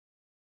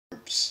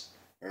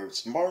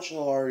It's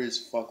martial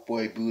artist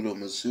fuckboy Budo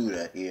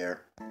Masuda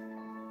here.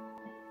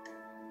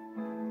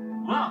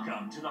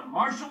 Welcome to the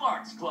Martial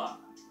Arts Club.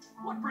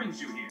 What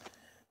brings you here?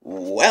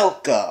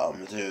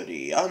 Welcome to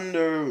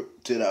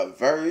the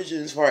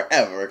Virgins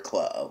Forever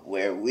Club,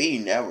 where we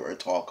never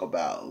talk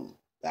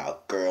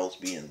about girls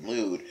being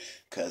lewd,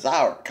 cause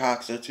our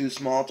cocks are too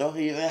small to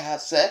even have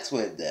sex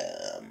with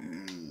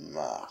them.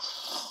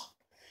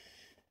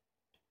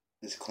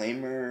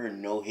 Disclaimer,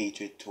 no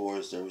hatred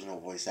towards the original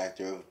voice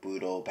actor of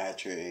Budo,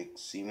 Patrick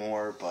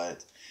Seymour,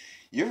 but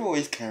your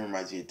voice kind of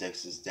reminds me of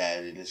Dexter's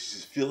dad, and it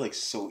just feels like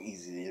so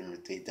easy to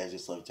imitate that I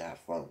just love to have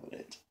fun with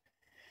it.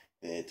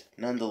 But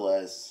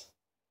nonetheless,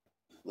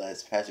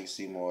 Les Patrick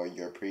Seymour,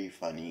 you're pretty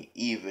funny,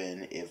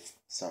 even if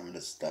some of the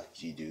stuff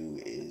you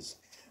do is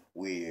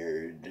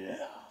weird.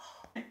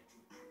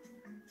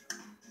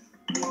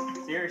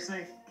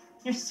 Seriously?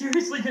 You're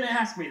seriously gonna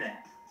ask me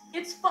that?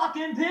 It's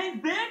fucking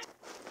pink, bitch!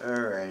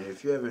 Alright,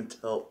 if you haven't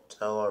tell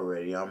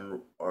already,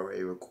 I'm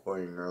already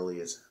recording early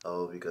as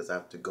hell because I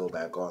have to go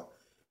back on.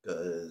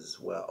 Because,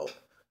 well,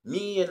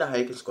 me and the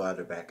hiking squad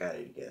are back at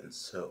it again,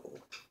 so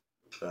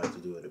I have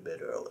to do it a bit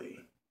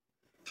early.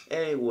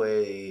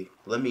 Anyway,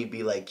 let me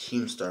be like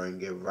Keemstar and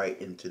get right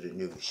into the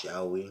news,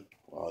 shall we?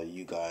 While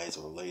you guys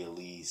are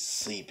lately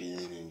sleeping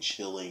and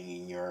chilling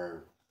in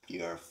your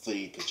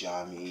footy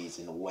pajamas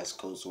in the West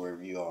Coast,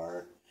 wherever you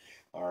are,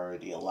 or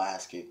the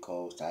Alaska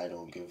coast, I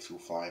don't give two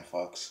flying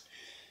fucks.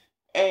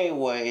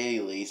 Anyway,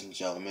 ladies and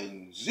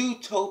gentlemen,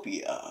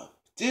 Zootopia,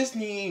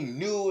 Disney's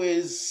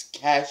newest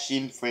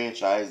cash-in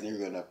franchise they're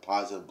gonna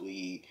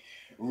possibly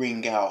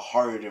ring out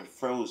harder than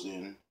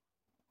Frozen,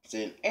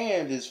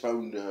 and is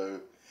from the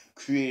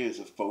creators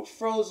of both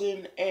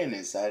Frozen and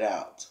Inside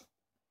Out.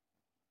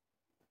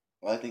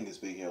 Well, I think it's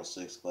Big Hero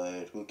 6,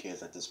 but who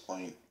cares at this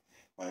point?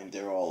 I mean,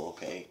 they're all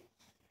okay.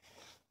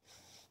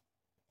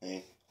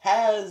 And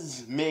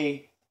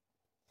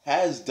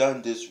has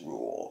done this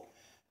rule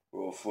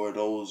for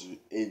those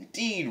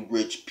indeed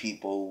rich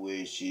people,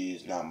 which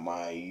is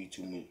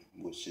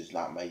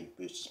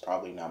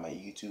probably not my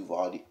YouTube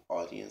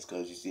audience,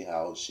 because you see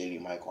how shitty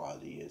my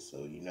quality is, so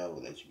you know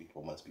that you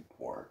people must be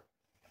poor.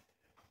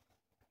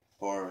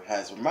 Or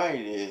has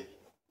reminded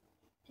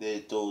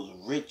that those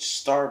rich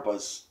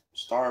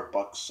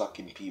Starbucks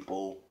sucking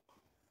people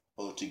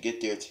to get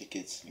their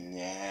tickets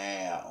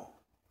now,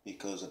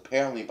 because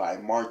apparently by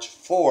March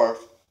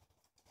 4th,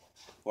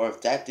 or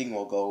if that thing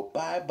will go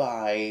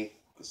bye-bye,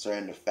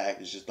 concerning the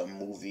fact it's just a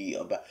movie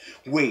about...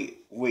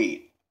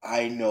 Wait,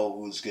 I know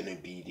who's gonna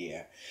be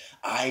there.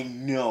 I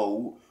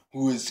know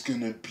who is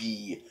gonna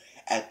be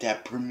at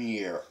that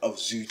premiere of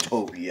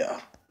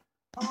Zootopia.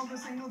 All the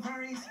single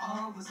furries,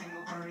 all the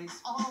single furries,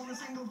 all the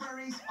single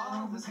furries,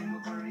 all the single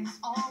furries,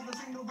 all the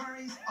single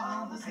furries,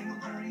 all the single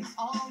furries,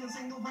 all the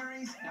single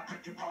furries. Now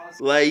put your paws.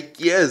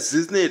 Like, yes,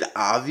 isn't it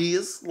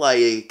obvious?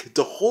 Like,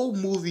 the whole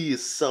movie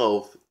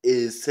itself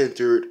is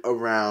centered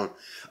around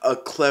a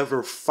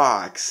clever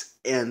fox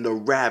and a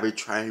rabbit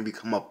trying to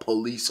become a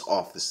police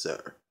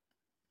officer.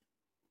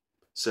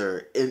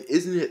 Sir, and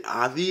isn't it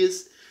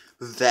obvious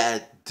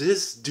that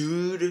this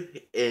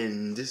dude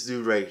and this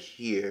dude right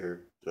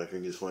here, I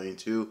think is funny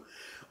too,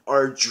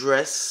 are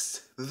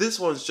dressed... This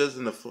one's dressed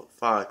in a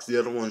fox, the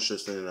other one's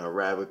dressed in a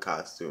rabbit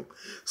costume.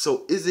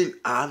 So isn't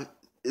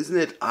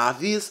it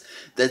obvious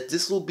that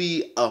this will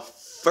be a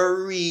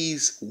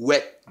furry's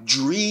wet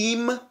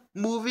dream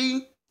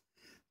movie?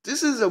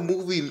 This is a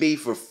movie made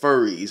for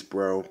furries,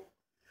 bro.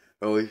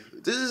 Oh,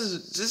 this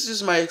is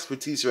just my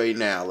expertise right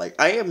now. Like,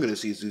 I am gonna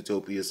see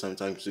Zootopia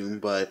sometime soon,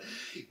 but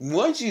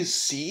once you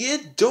see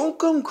it, don't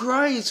come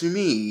crying to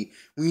me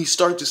when you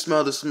start to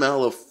smell the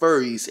smell of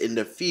furries in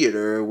the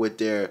theater with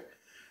them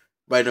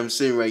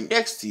sitting right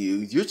next to you.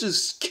 You're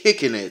just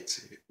kicking it,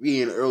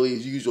 being early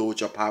as usual with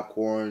your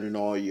popcorn and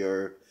all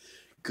your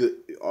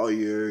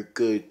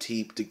good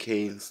teeth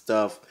decaying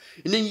stuff,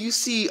 and then you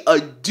see a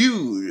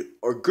dude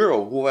or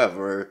girl,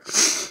 whoever,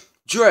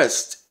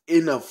 dressed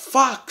in a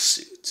fox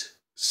suit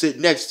sit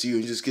next to you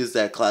and just gives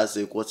that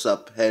classic "what's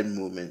up" head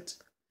movement.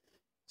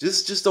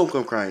 Just don't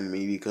come crying to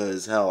me,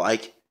 because hell,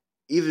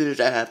 even if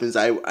that happens,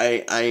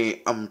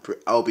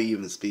 I'll be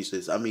even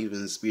speechless. I'm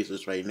even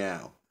speechless right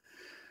now.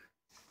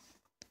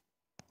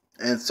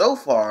 And so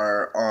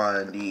far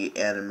on the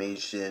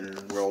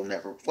Animation World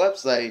Network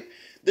website,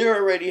 there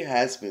already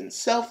has been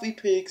selfie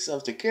pics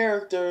of the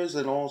characters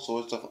and all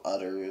sorts of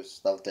other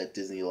stuff that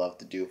Disney love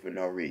to do for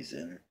no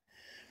reason,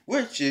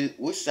 which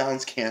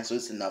sounds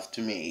cancerous enough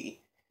to me.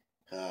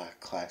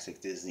 Classic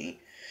Disney.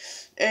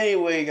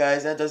 Anyway,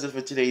 guys, that does it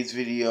for today's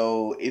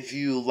video. If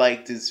you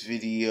like this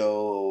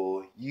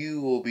video, you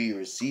will be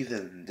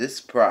receiving this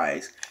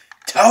prize.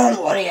 Tell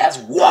him what he has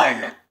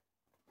won!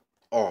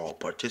 All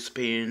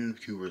participating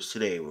viewers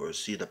today will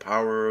receive the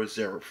power of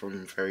Zero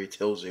from Fairy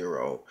Tale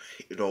Zero.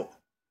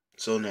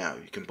 So now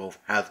you can both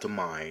have the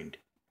mind,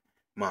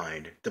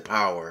 the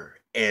power,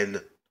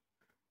 and...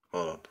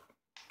 Hold up.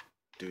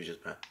 Did we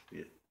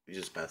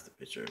just pass the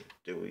picture?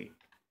 Did we?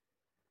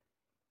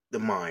 The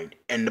mind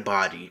and the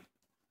body.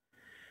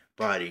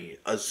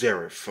 A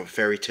Zero from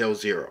Fairy Tale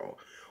Zero.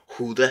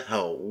 Who the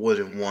hell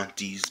wouldn't want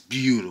these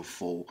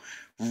beautiful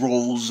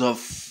rolls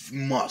of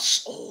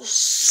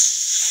muscles?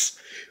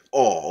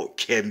 All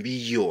can be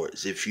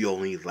yours if you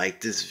only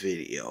like this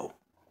video.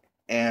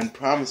 And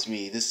promise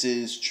me, this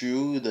is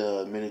true.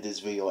 The minute this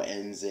video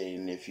ends,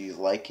 and if you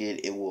like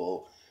it, it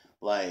will,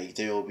 like,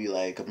 there will be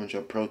like a bunch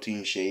of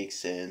protein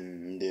shakes,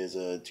 and there's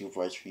a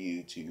toothbrush for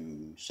you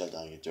to shut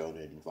down your throat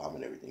and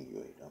vomit everything you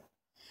ate.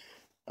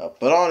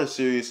 But on a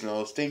serious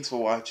note, thanks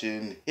for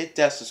watching. Hit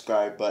that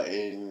subscribe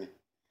button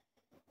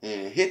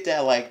and hit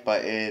that like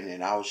button,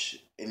 and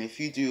and if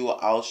you do,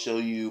 I'll show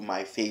you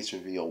my face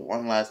reveal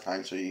one last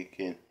time so you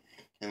can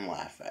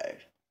laugh at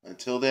it.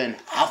 Until then,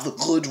 have a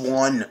good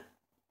one.